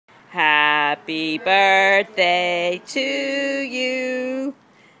Happy birthday to you.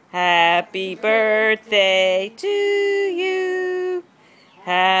 Happy birthday to you.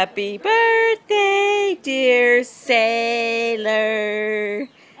 Happy birthday, dear sailor.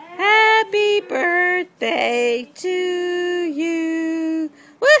 Happy birthday to you.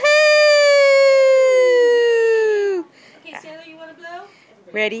 Woohoo! Okay, Sailor, you want to blow?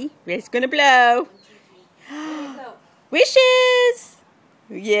 Ready? It's gonna blow. Wishes!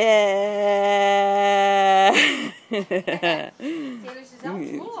 Yeah! Sailor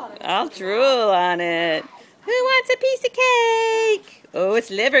says, I'll drool on it. Who wants a piece of cake? Oh, it's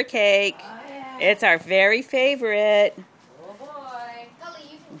liver cake. Oh, yeah. It's our very favorite. Oh, boy. Tully,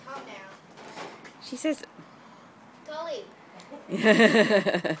 you can come now. She says, Tully.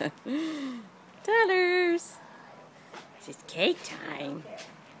 $. It's cake time.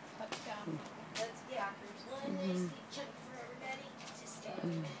 Let's get one nice big chunk for everybody. Just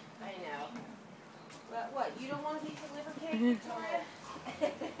I know. What? You don't want a piece of liver cake, Victoria?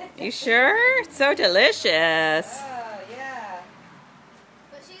 You sure? It's so delicious. Oh, yeah.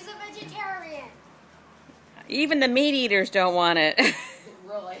 But she's a vegetarian. Even the meat eaters don't want it.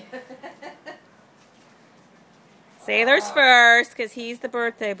 Really? Sailor's first, because he's the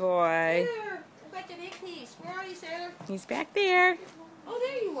birthday boy. Sailor, I got the big piece. Where are you, Sailor? He's back there. Oh,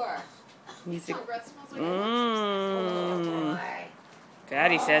 there you are. He's a... Oh, breath smells like Mmm. boy.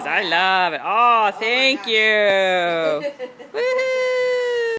 Daddy says, I love it. Oh, thank you. Woohoo!